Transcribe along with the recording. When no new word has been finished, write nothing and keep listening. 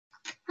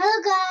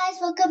guys,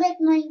 welcome back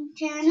to my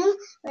channel.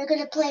 We're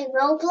gonna play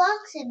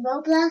Roblox and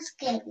Roblox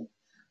game.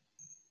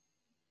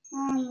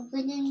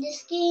 Within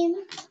this game,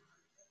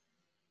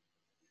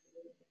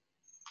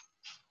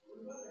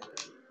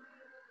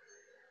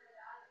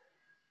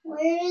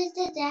 where is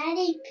the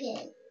daddy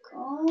pig?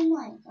 Oh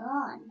my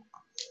god,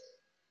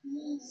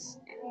 he's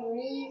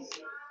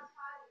crazy.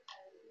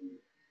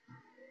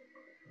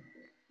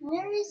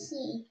 Where is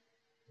he?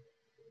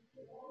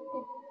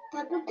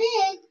 Peppa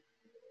Pig.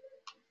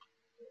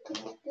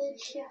 Peppa Pig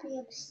should be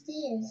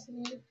upstairs.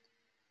 Right?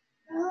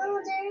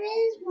 Oh, there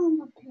is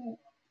Mama Pig.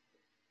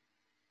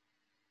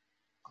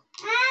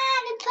 Ah,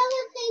 the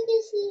Peppa Pig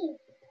is here.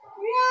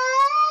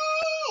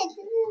 Right!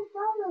 This is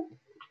Mama Pig.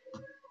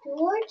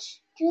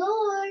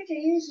 George,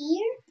 are you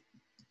here?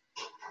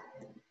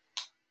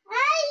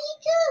 Ah, he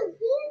goes.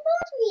 He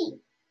got me.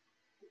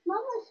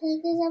 Mama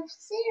Pig is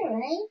upstairs,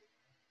 right?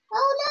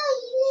 Oh no,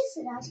 he is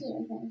not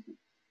here.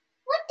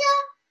 What the?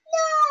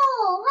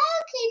 No! How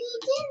can he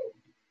do?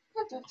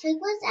 Peppa Pig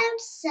was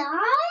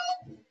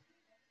outside?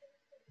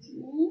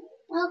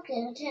 Okay,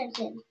 I'll try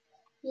again.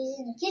 He's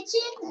in the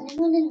kitchen.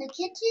 Anyone in the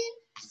kitchen?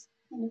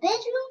 In the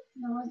bedroom?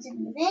 No one's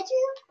in the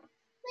bedroom.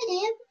 Where do you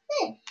have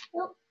fish?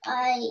 Oh,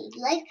 I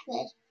like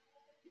fish.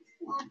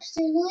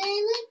 Absolutely, I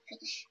like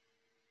fish.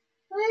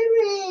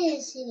 Where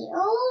is he?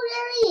 Oh,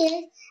 there he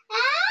is.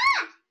 Ah!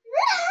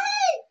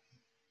 Right!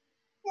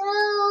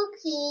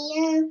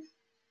 Okay,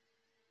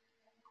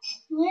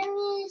 where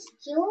is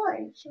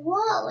George?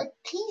 Whoa, it's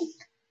pink.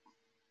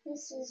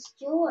 This is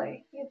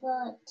George,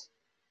 but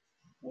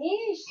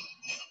where is she?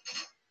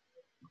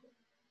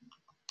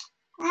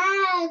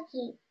 Ah,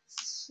 okay,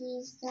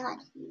 she's not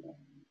here.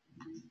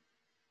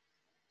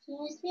 She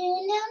must be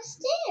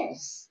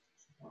downstairs.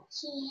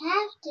 She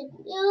has to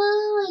be.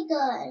 Oh my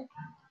god.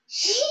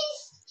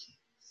 She's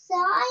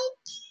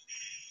side.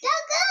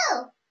 Don't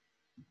go!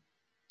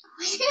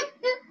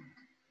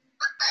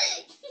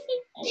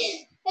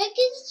 I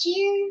can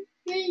cheer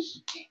fish.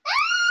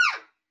 Ah!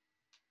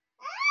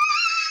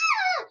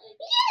 Ah!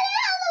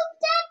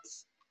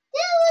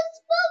 That was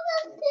Peppa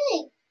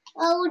Pig.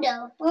 Oh no!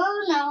 Oh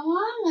no!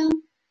 Oh no!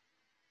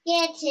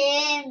 Get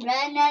him!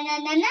 Run! No! No!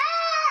 No! No!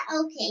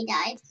 Okay,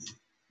 guys.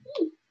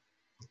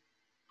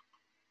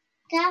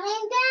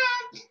 Coming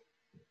back.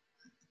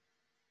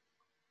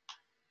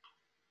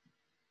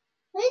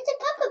 Where's the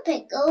Peppa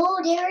Pig? Oh,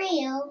 there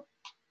he is.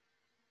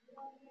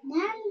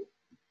 Now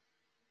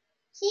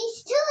she's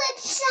still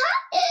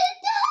inside.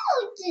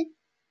 Don't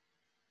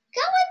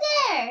go in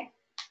there.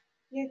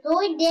 You're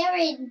going there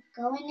and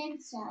going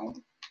inside.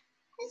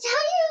 That's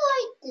how you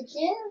like to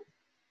do.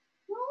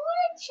 I want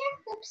to check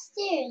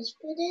upstairs,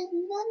 but there's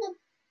no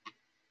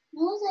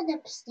one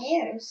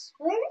upstairs.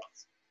 Where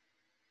is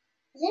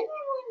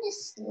everyone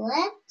just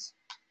left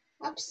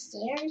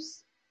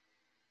upstairs?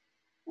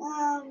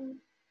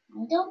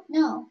 I don't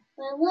know,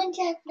 but I want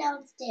to check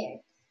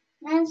downstairs.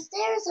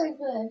 Downstairs are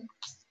good.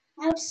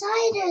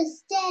 Outside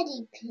is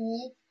Daddy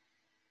Pig.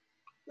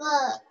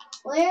 But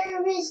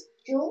where is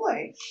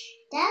George?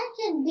 That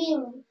could be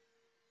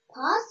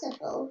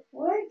possible.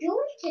 Where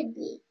George could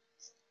be.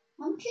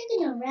 I'm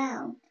checking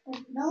around,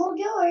 but no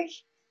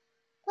George.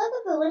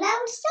 Peppa went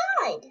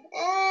outside.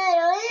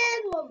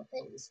 And Mama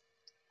Pig's.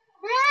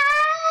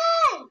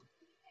 Run!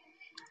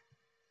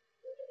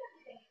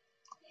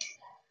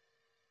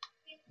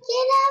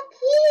 Get up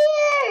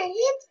here!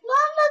 It's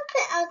Mama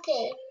Pig.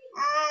 Okay,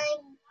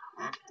 I'm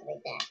after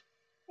like that.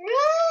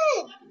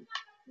 Run!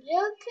 Yo,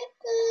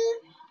 Peppa,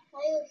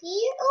 are you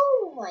here?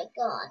 Oh my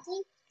God!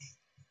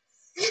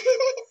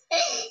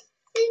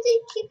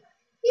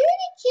 You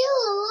already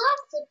killed a lot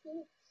of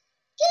people.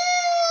 Go!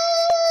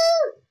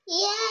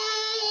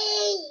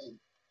 Yay!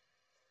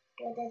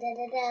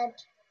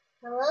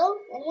 Hello?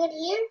 Anyone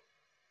here?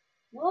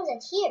 No one's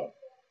not here.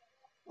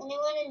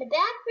 Anyone in the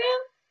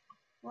bathroom?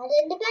 Not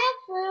in the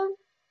bathroom.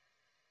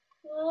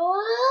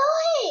 Oh,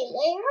 hey,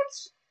 I heard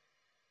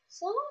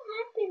something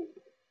happened.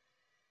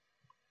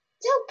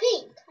 So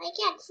pink, I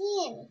can't see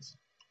it.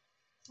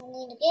 I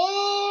need to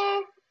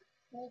get.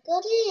 Let me go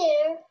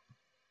here.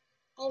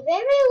 If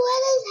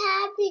everyone is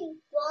having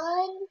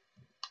fun,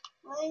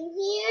 I'm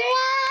here.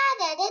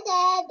 Da, da,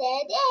 da, da,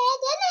 da,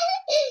 da,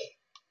 da.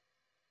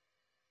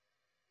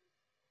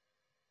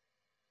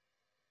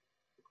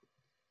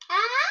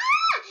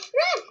 Ah!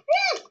 Run!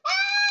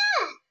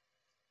 Ah!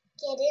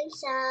 Get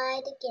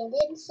inside.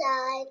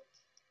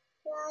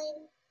 Run.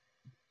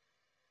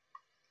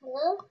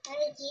 Hello? Are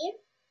you here?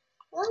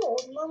 Oh,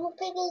 Mama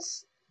Pig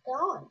is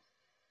gone.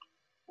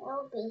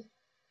 That'll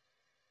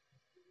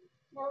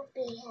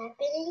be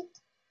happening.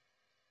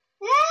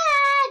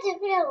 Ah,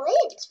 definitely.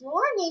 It's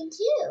morning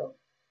too.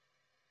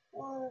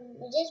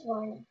 It is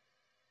morning.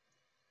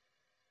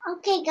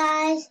 Okay,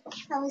 guys.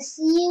 I will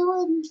see you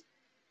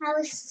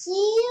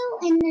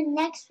in the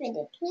next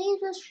video. Please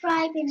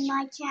subscribe in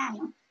my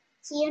channel.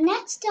 See you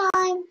next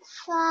time.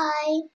 Bye.